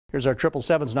Here's our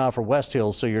 777s now for West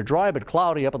Hills. So you're dry but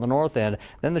cloudy up on the north end.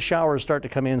 Then the showers start to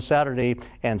come in Saturday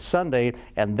and Sunday,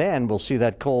 and then we'll see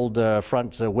that cold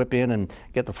front whip in and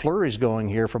get the flurries going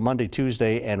here for Monday,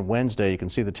 Tuesday, and Wednesday. You can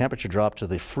see the temperature drop to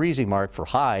the freezing mark for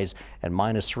highs and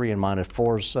 -3 and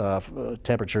 -4's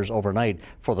temperatures overnight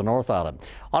for the North Island.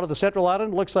 On to the Central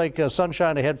Island. Looks like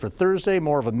sunshine ahead for Thursday.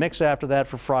 More of a mix after that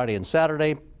for Friday and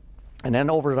Saturday. And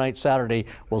then overnight Saturday,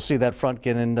 we'll see that front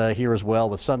get in here as well,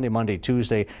 with Sunday, Monday,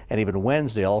 Tuesday, and even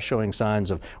Wednesday, all showing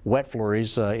signs of wet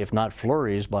flurries, if not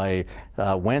flurries, by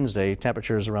Wednesday.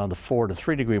 Temperatures around the 4 to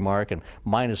 3 degree mark, and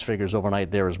minus figures overnight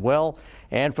there as well.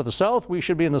 And for the south, we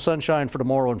should be in the sunshine for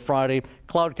tomorrow and Friday.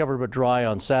 Cloud covered but dry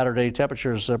on Saturday.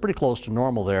 Temperatures pretty close to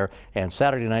normal there. And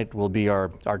Saturday night will be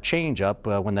our change up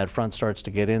when that front starts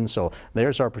to get in. So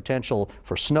there's our potential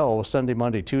for snow Sunday,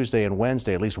 Monday, Tuesday, and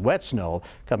Wednesday, at least wet snow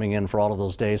coming in for all of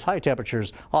those days. High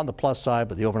temperatures on the plus side,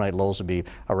 but the overnight lows will be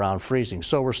around freezing.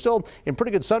 So we're still in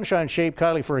pretty good sunshine shape,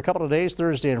 Kylie, for a couple of days,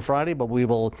 Thursday and Friday, but we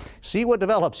will see what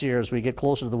develops here as we get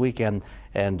closer to the weekend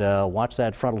and watch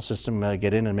that frontal system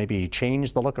get in and maybe change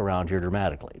the look around here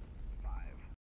dramatically.